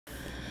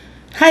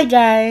Hi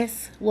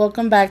guys,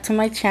 welcome back to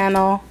my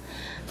channel.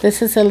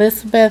 This is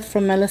Elizabeth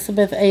from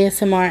Elizabeth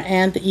ASMR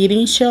and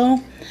Eating Show,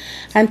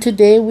 and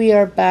today we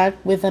are back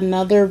with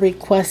another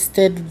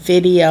requested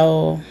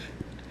video.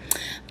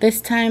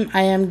 This time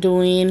I am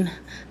doing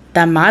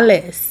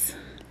tamales.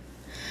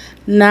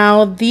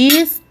 Now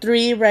these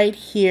three right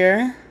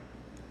here,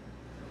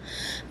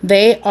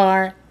 they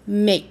are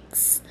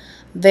mixed.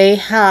 They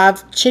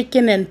have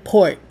chicken and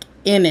pork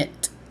in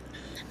it.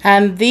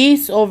 And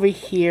these over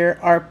here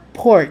are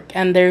pork,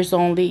 and there's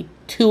only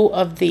 2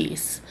 of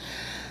these.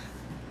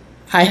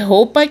 I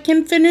hope I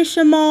can finish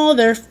them all.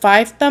 There are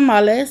 5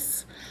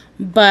 tamales,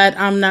 but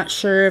I'm not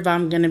sure if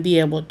I'm going to be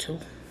able to.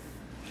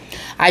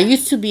 I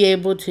used to be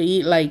able to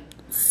eat like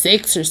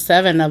 6 or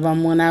 7 of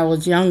them when I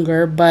was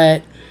younger,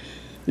 but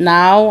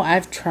now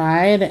I've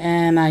tried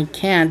and I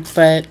can't,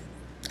 but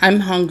I'm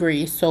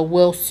hungry, so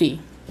we'll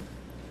see.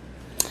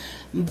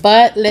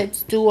 But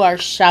let's do our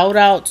shout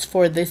outs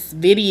for this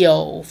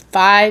video.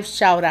 5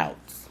 shout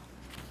outs.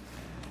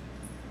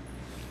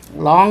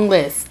 Long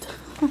list.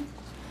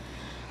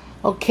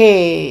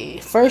 Okay,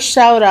 first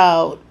shout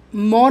out,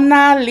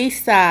 Mona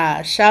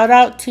Lisa. Shout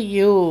out to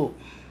you.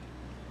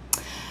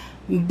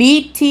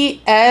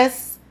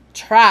 BTS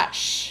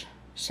Trash.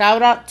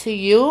 Shout out to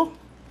you.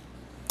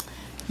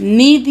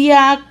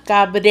 Nidia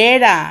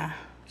Cabrera.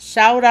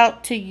 Shout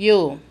out to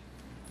you.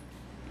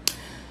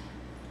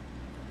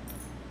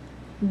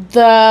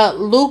 The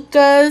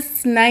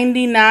Lucas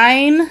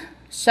 99,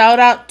 shout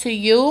out to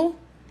you.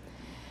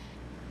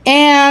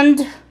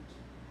 And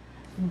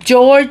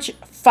George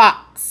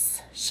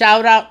Fox,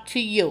 shout out to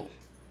you.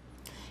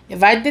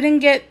 If I didn't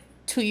get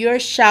to your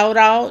shout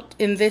out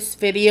in this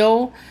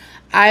video,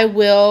 I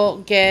will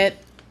get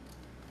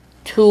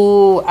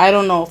to, I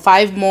don't know,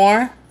 5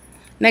 more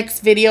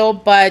next video,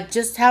 but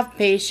just have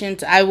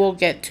patience. I will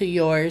get to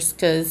yours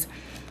because,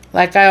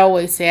 like I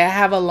always say, I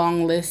have a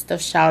long list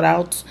of shout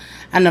outs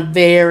and a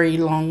very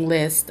long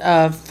list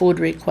of food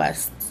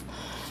requests.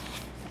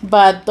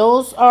 But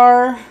those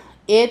are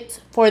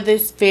it for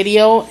this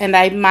video, and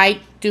I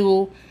might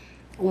do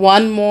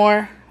one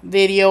more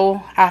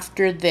video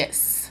after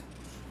this.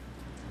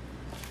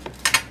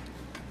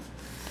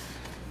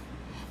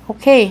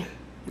 Okay,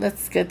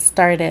 let's get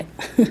started.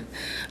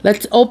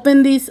 Let's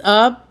open these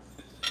up.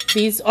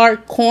 These are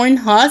corn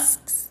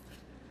husks,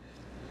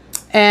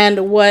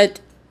 and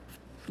what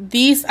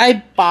these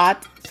I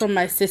bought from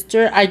my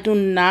sister. I do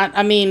know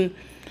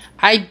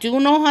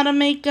how to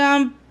make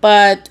them,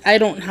 but I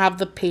don't have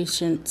the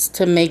patience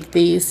to make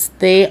these.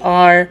 They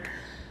are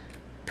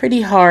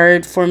pretty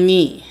hard for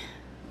me.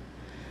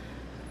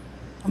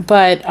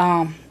 But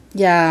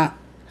yeah,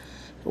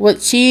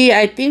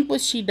 I think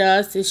what she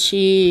does is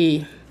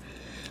she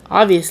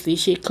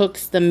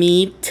cooks the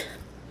meat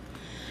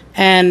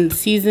and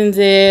seasons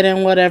it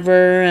and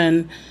whatever,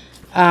 and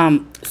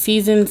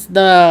seasons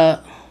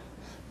the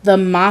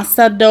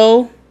masa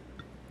dough,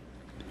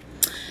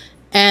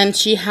 and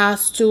she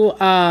has to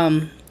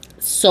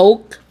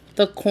soak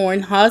the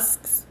corn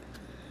husks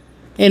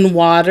in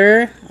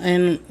water,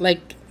 and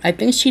I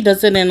think she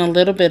does it in a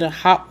little bit of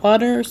hot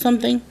water or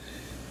something,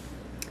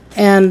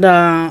 and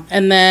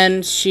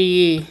then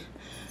she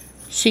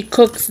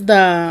cooks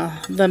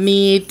the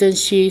meat, and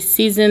she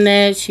seasons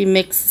it, she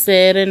mixes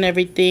it and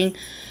everything,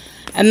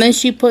 and then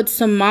she puts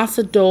some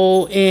masa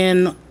dough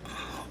in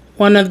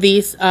one of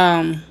these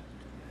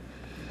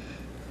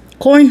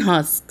corn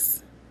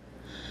husks,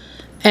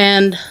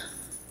 and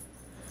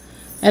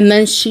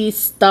then she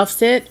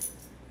stuffs it.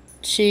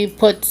 She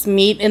puts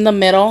meat in the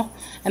middle,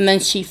 and then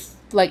she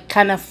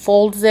kind of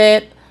folds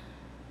it,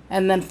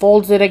 and then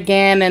folds it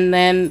again, and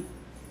then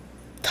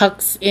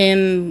tucks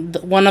in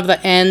one of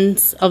the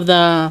ends of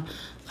the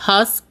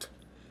husk,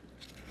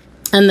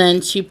 and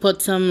then she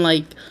puts them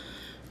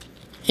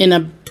in a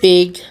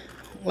big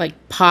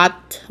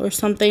pot or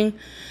something,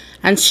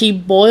 and she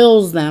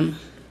boils them.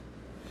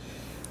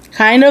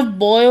 Kind of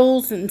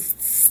boils and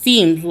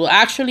steams. Well,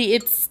 actually,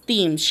 it's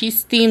steamed. She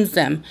steams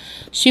them.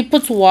 She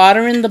puts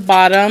water in the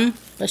bottom,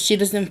 but she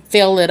doesn't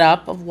fill it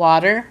up of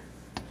water.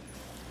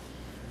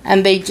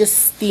 And they just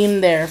steam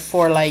there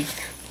for I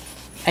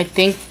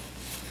think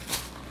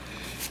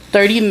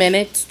 30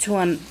 minutes to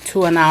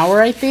an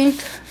hour, I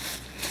think,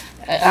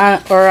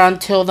 or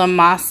until the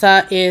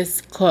masa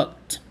is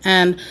cooked.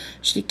 And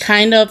she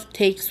kind of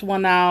takes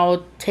one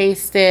out,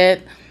 tastes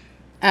it,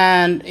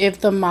 and if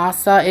the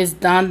masa is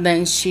done,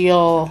 then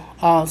she'll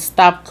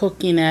stop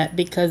cooking it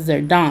because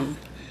they're done.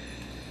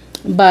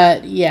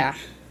 But yeah,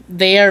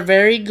 they are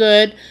very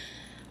good.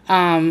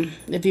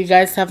 If you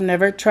guys have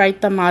never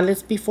tried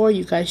tamales before,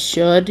 you guys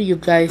should. You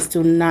guys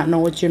do not know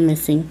what you're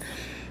missing.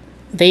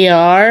 They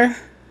are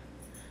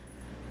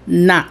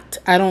not.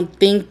 I don't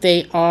think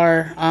they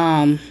are,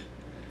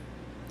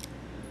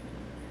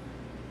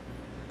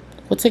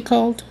 what's it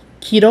called?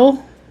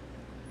 Keto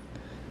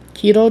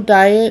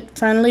diet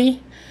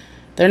friendly.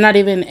 They're not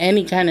even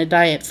any kind of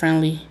diet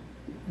friendly.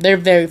 They're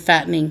very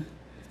fattening,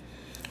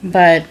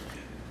 but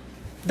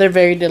they're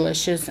very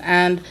delicious.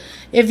 And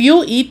if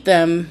you eat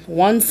them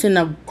once in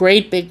a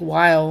great big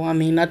while, I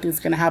mean,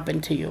 nothing's gonna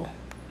happen to you.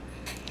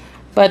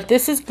 But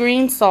this is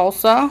green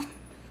salsa.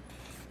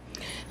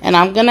 And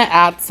I'm going to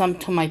add some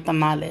to my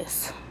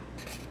tamales.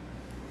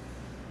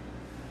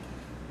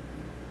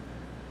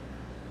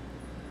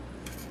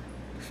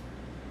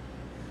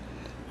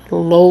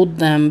 Load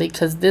them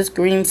because this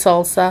green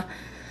salsa,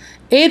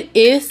 it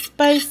is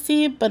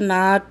spicy, but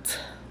not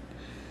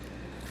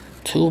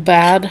too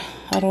bad.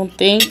 I don't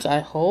think.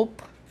 I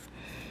hope.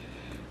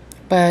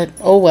 But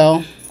oh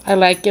well. I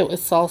like it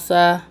with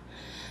salsa.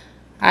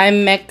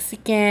 I'm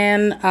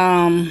Mexican.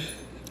 I'm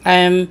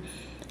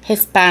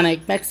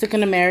Hispanic,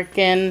 Mexican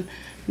American,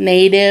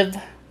 Native,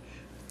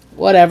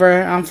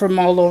 whatever. I'm from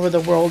all over the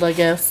world, I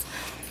guess.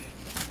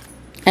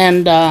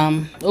 And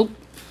oh,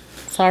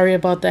 sorry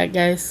about that,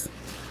 guys.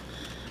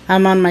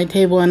 I'm on my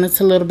table and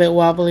it's a little bit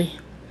wobbly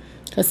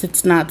because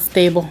it's not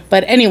stable.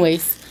 But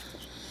anyways,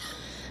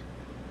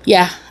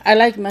 yeah, I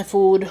like my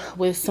food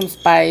with some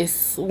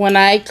spice. When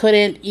I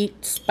couldn't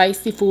eat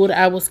spicy food,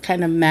 I was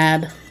kind of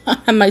mad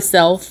at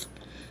myself.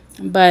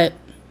 But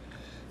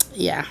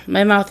yeah,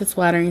 my mouth is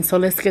watering, so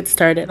let's get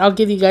started. I'll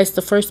give you guys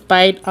the first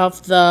bite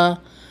of the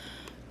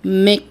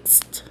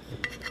mixed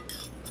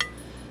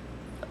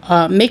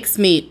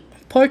meat.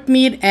 Pork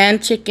meat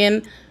and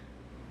chicken.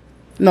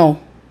 No,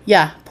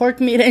 yeah,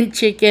 pork meat and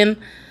chicken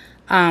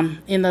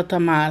in the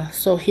tamal.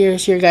 So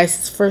here's your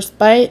guys' first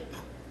bite.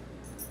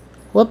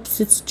 Whoops,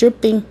 it's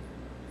dripping.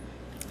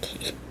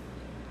 Okay.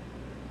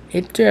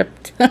 It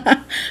dripped.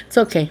 It's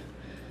okay.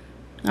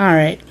 All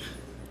right.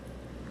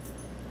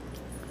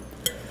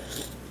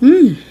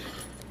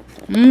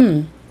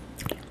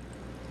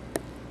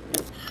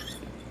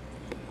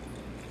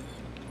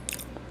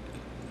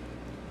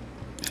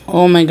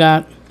 Oh my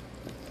God.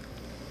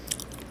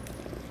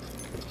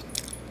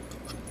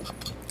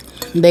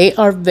 They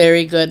are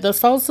very good. The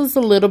salsa's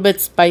a little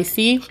bit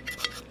spicy,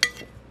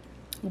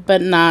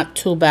 but not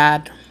too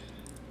bad.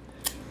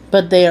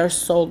 But they are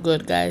so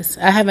good, guys.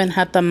 I haven't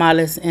had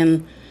tamales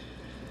in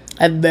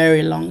a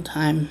very long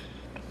time.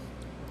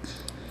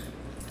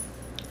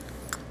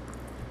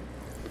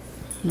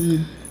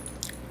 The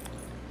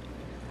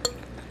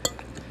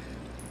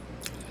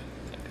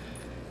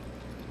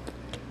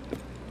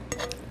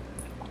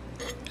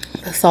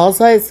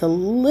salsa is a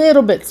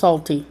little bit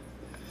salty,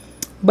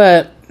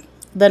 but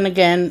then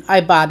again, I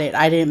bought it.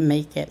 I didn't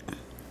make it.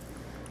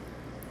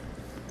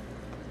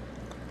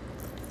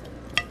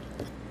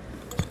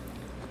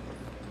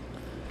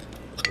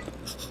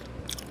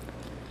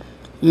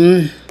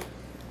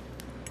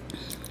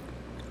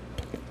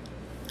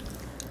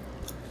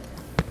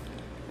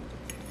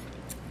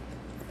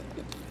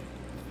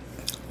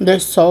 They're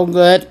so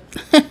good.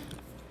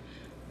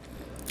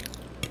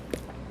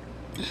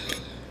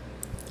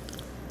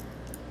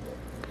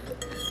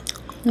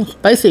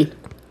 Spicy.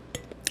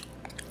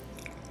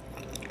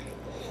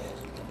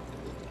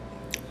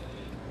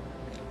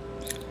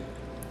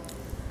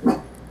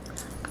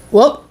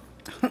 Whoop.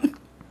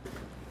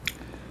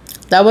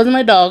 That was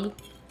my dog.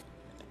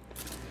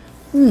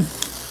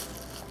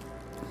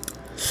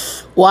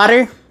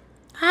 Water.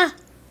 Ah.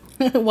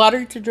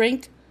 Water to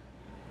drink.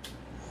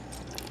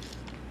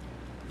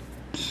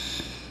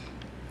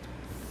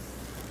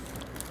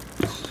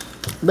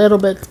 Little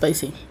bit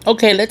spicy.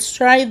 Okay, let's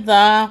try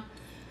the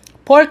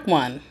pork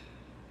one.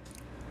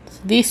 So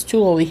these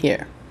two over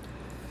here.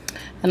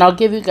 And I'll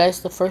give you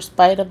guys the first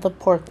bite of the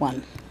pork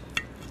one.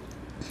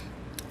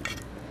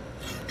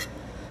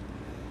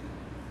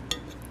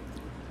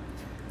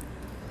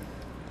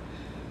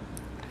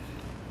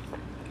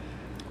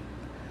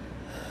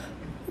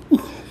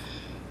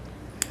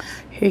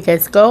 Here you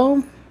guys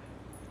go.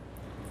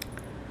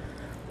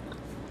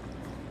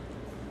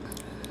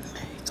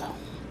 There you go.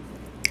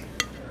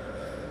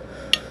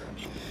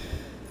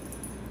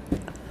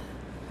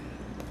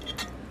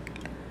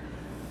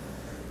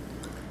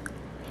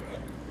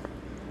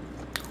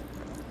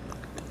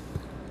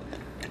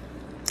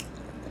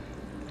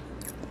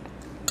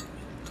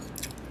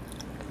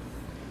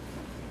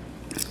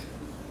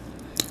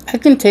 I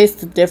can taste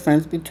the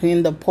difference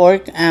between the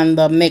pork and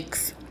the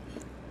mix.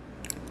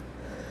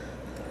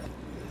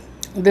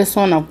 This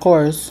one, of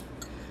course,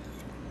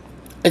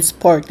 it's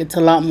pork. It's a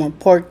lot more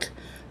pork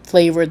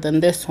flavor than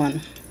this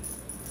one.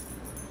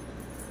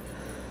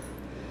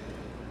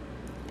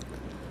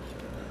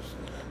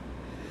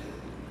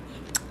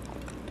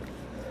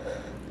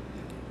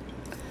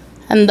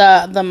 And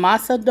the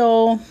masa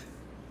dough,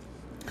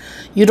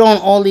 you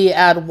don't only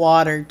add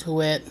water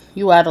to it.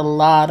 You add a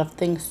lot of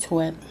things to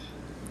it.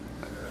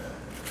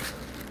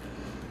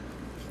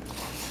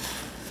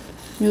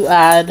 You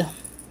add,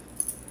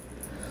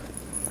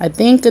 I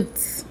think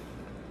it's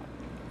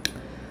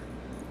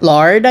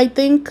lard, I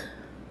think.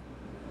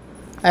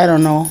 I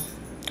don't know.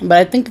 But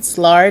I think it's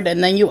lard.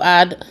 And then you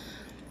add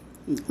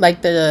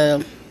like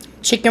the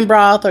chicken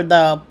broth or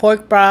the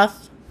pork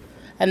broth.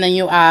 And then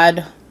you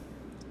add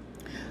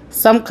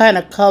some kind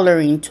of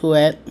coloring to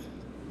it.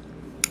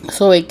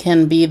 So it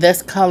can be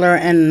this color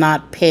and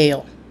not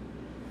pale.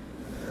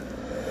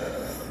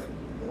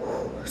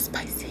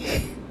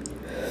 Spicy.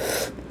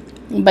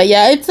 But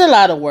yeah, it's a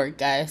lot of work,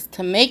 guys.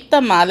 To make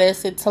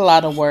tamales, it's a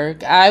lot of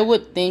work. I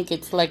would think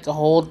it's like a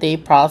whole day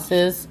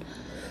process.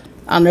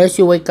 Unless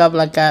you wake up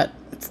like at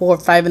 4 or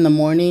 5 in the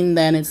morning,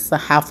 then it's a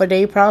half a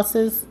day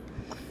process.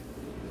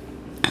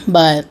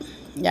 But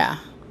yeah,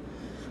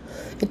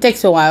 it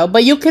takes a while.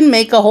 But you can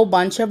make a whole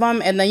bunch of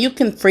them, and then you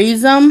can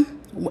freeze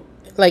them,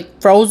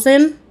 like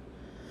frozen,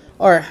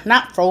 or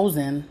not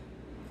frozen.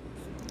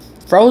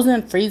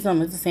 Frozen, freeze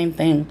them, it's the same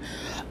thing.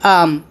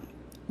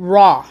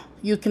 Raw.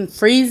 You can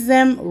freeze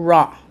them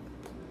raw.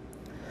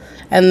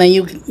 And then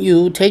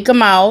you take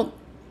them out,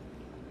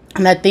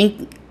 and I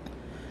think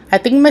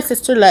my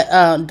sister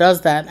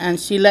does that, and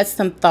she lets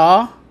them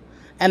thaw,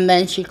 and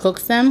then she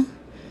cooks them.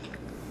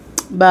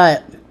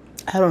 But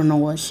I don't know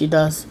what she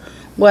does.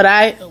 What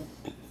I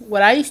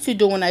used to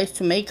do when I used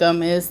to make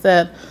them is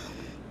that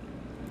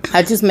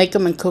I just make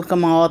them and cook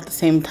them all at the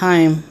same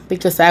time,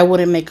 because I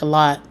wouldn't make a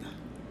lot.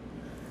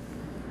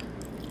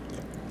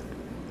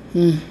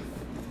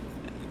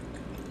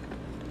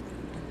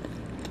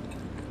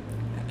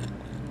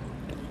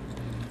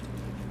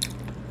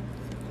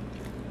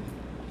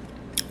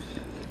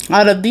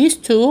 Out of these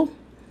two,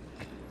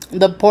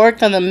 the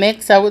pork and the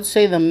mix, I would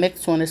say the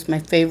mixed one is my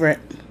favorite.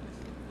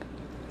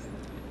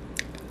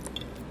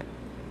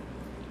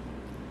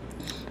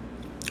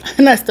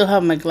 And I still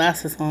have my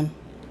glasses on.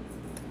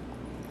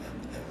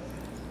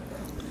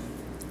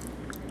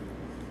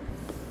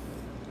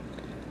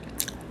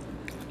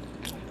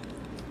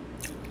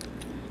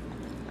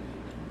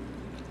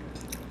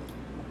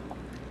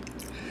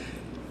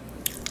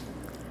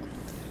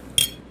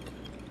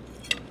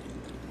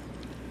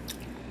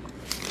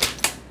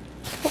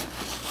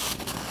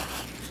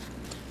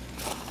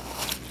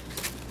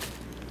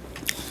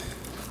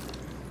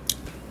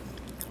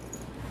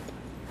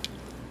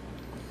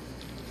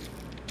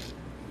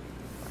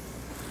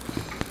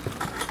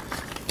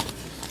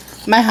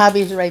 My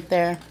hobby's right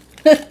there.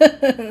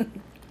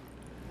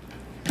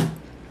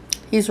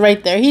 He's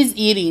right there. He's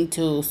eating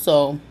too,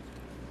 so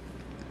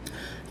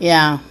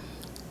yeah.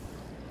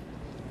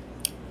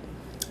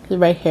 He's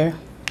right here.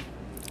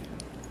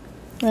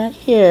 Right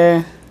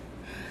here.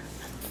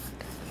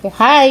 Say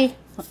hi.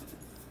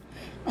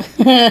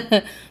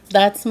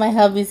 That's my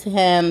hubby's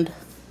hand.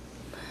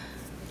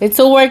 It's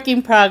a work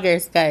in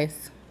progress,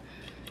 guys.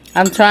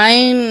 I'm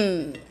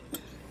trying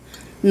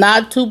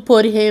not to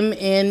put him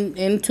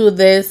into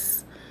this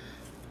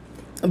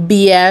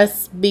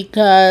BS,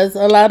 because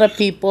a lot of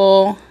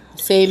people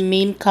say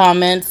mean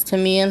comments to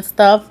me and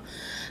stuff,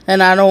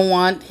 and I don't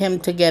want him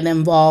to get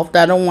involved.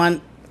 I don't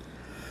want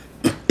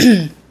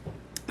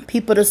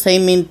people to say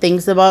mean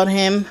things about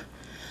him.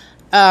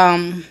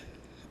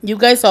 You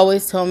guys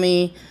always tell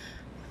me,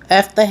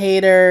 F the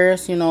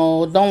haters, you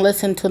know, don't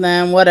listen to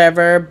them,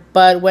 whatever.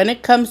 But when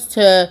it comes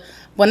to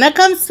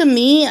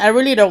me, I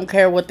really don't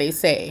care what they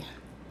say.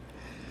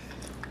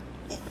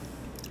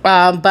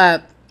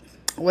 But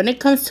when it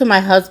comes to my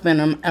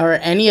husband or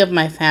any of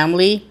my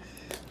family,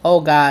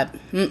 oh God,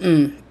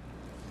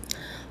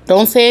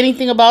 don't say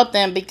anything about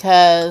them,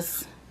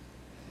 because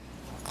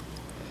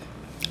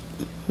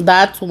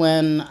that's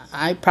when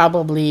I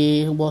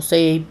probably will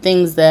say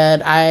things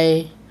that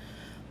I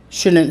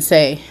shouldn't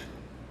say.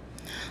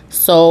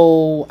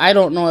 So I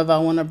don't know if I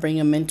want to bring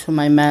him into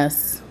my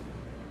mess.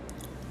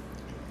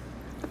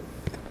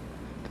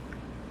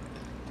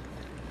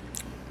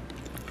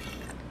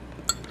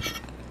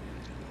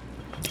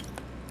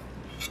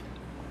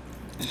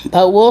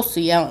 But we'll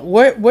see.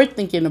 We're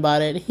thinking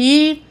about it.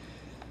 He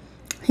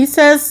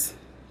says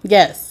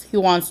yes, he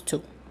wants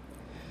to.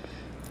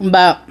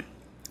 But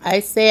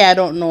I say I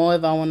don't know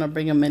if I want to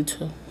bring him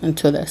into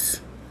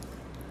this.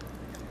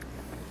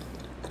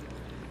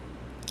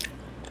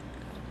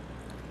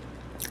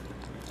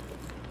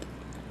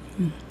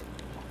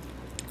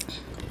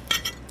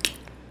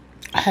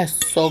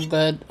 That's so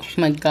good. Oh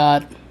my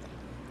God.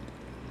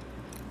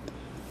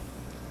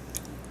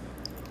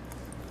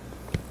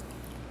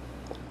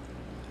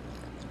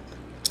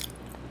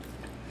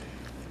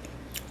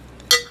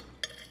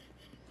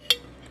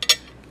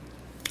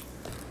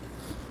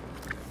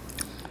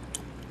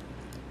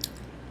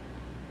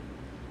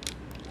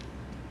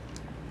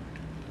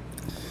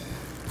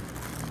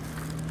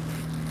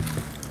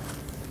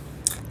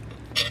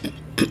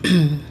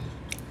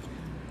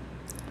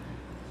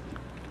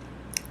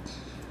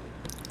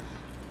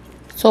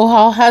 So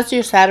how has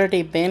your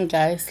Saturday been,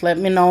 guys? Let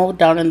me know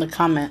down in the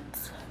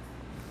comments.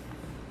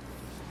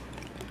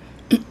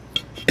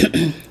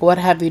 What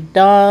have you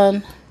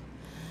done?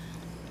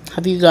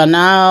 Have you gone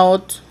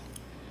out?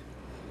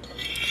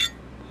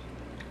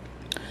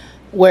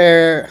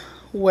 Where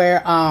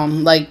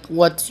like,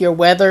 what's your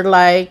weather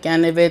like?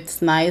 And if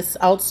it's nice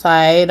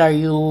outside, are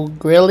you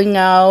grilling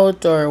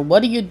out, or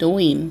what are you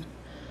doing?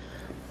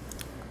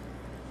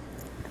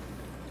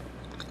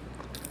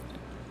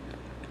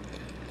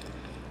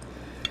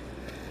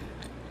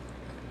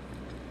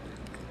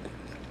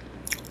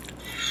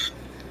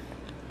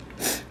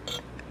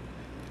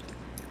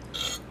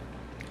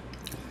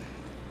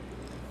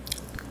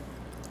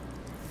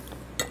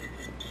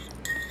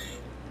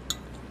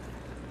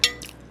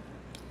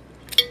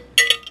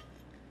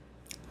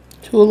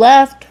 Two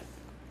left.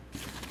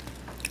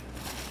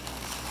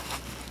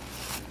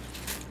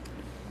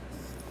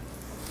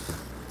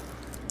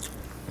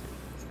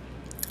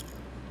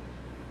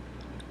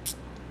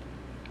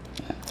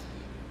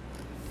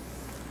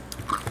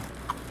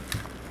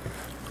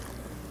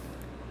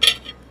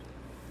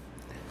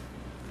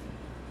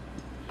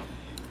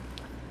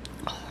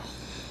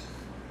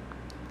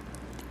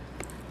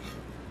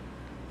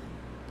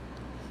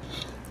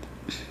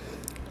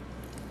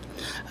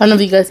 I don't know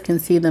if you guys can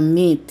see the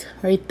meat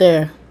right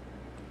there.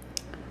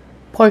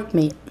 Pork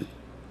meat.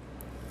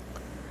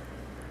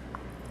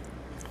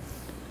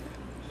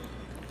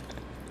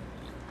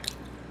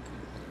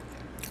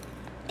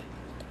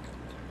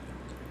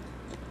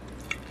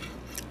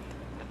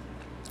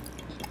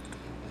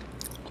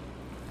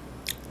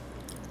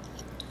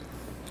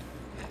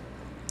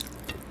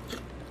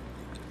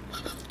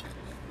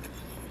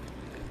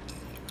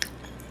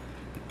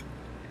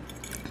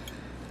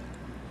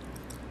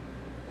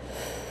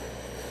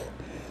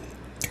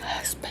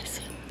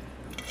 Spicy.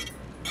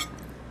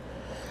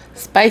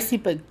 Spicy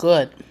but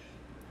good.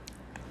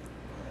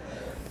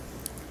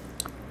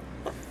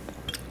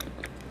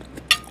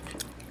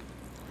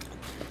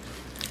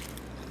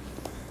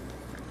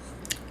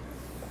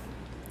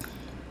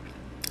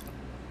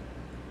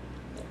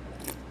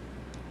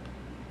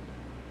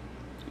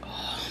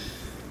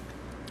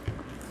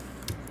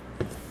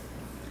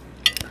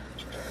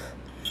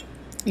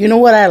 You know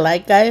what I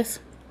like, guys?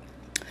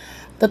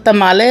 The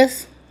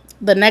tamales,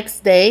 the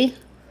next day,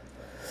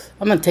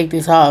 I'm gonna take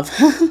these off.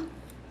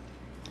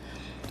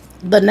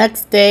 The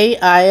next day,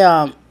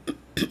 I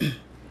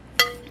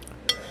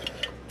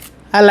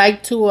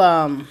like to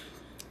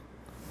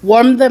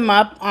warm them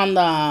up on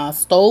the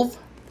stove.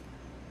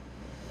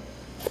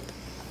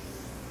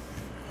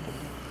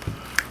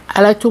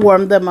 I like to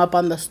warm them up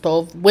on the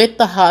stove with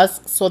the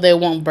husk so they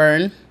won't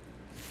burn.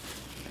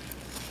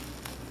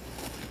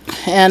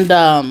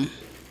 And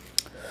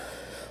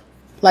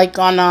like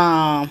on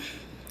a,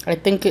 I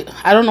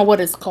don't know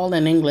what it's called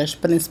in English,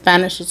 but in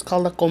Spanish it's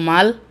called a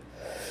comal.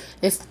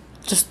 It's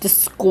just this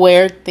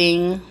square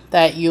thing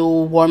that you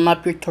warm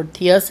up your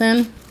tortillas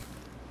in.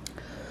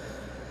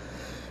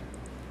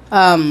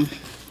 Oh,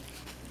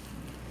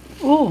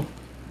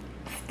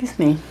 excuse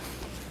me.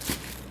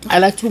 I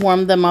like to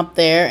warm them up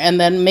there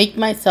and then make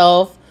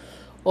myself,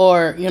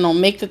 or, you know,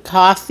 make a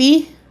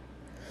coffee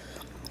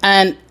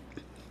and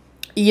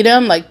eat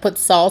them, like put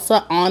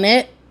salsa on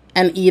it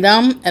and eat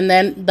them. And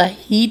then the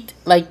heat,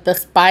 like the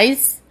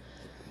spice,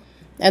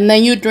 and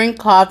then you drink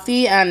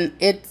coffee and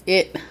it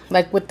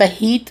like with the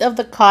heat of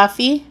the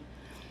coffee,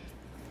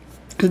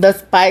 the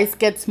spice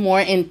gets more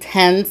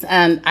intense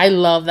and I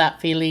love that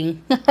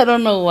feeling. I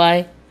don't know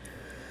why.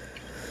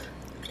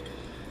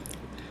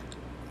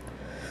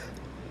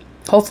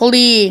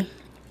 Hopefully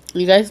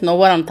you guys know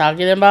what I'm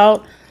talking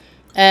about,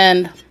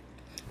 and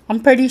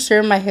I'm pretty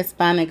sure my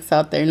Hispanics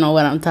out there know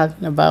what I'm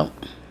talking about.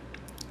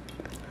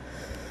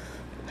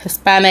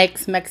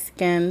 Hispanics,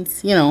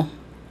 Mexicans, you know.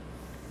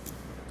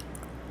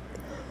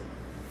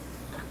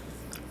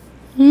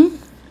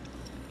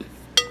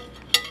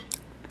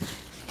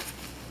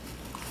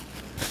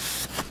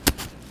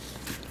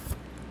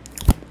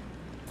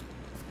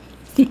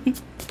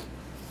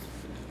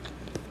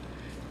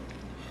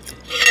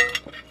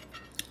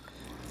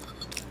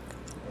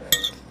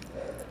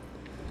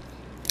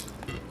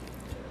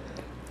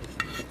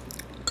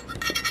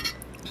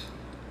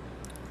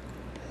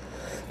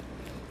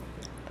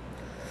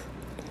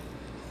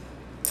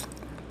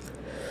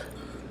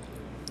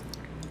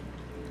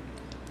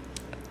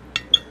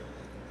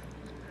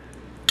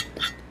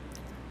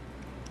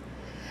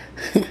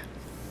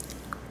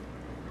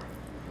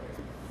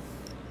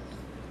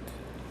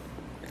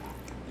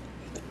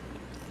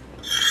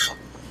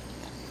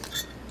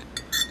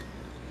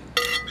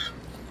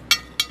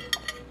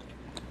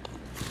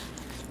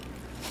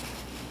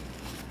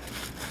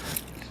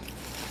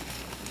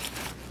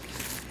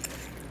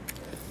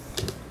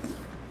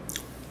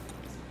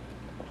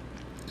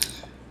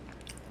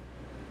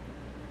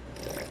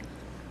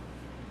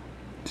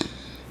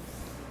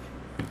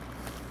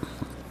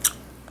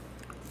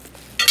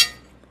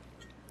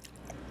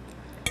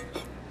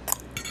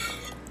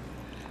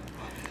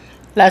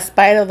 Last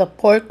bite of the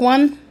pork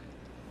one.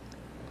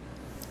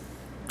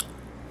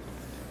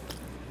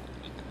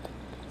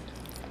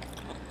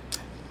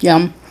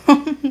 Yum.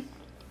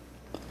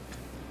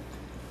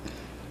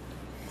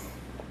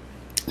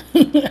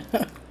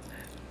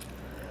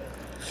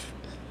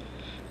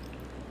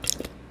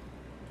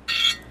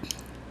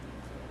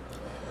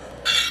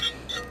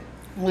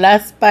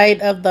 Last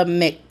bite of the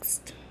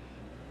mixed.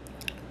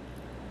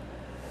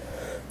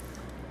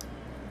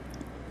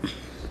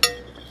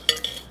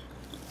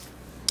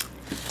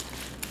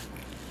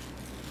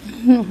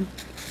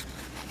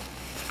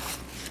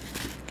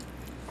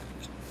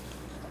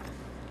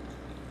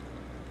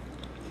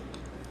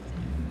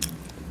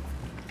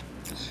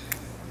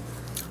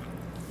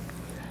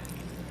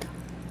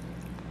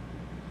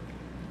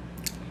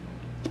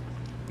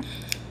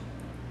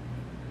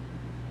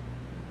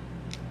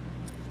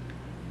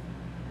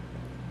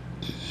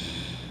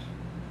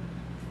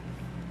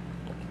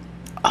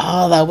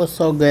 Oh, that was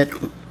so good.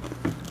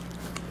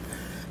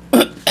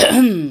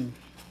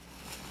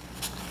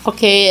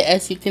 Okay,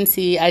 as you can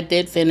see, I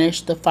did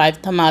finish the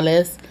 5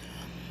 tamales.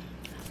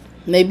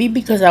 Maybe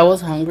because I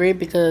was hungry,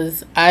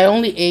 because I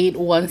only ate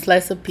 1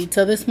 slice of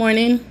pizza this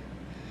morning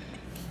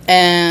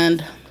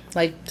and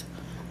like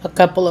a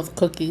couple of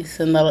cookies,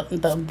 and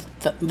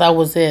that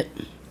was it.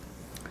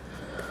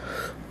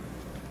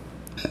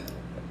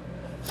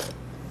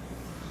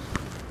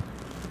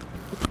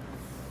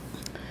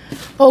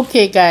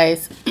 Okay,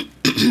 guys.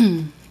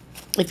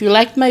 If you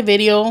liked my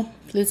video,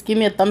 please give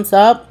me a thumbs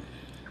up.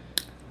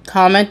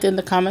 Comment in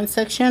the comment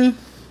section.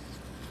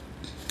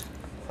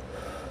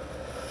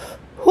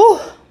 Whew.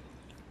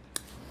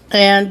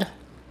 And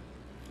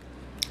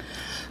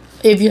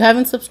if you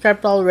haven't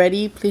subscribed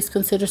already, please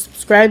consider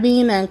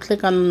subscribing and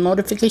click on the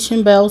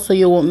notification bell so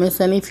you won't miss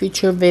any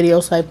future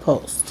videos I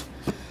post.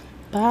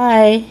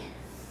 Bye.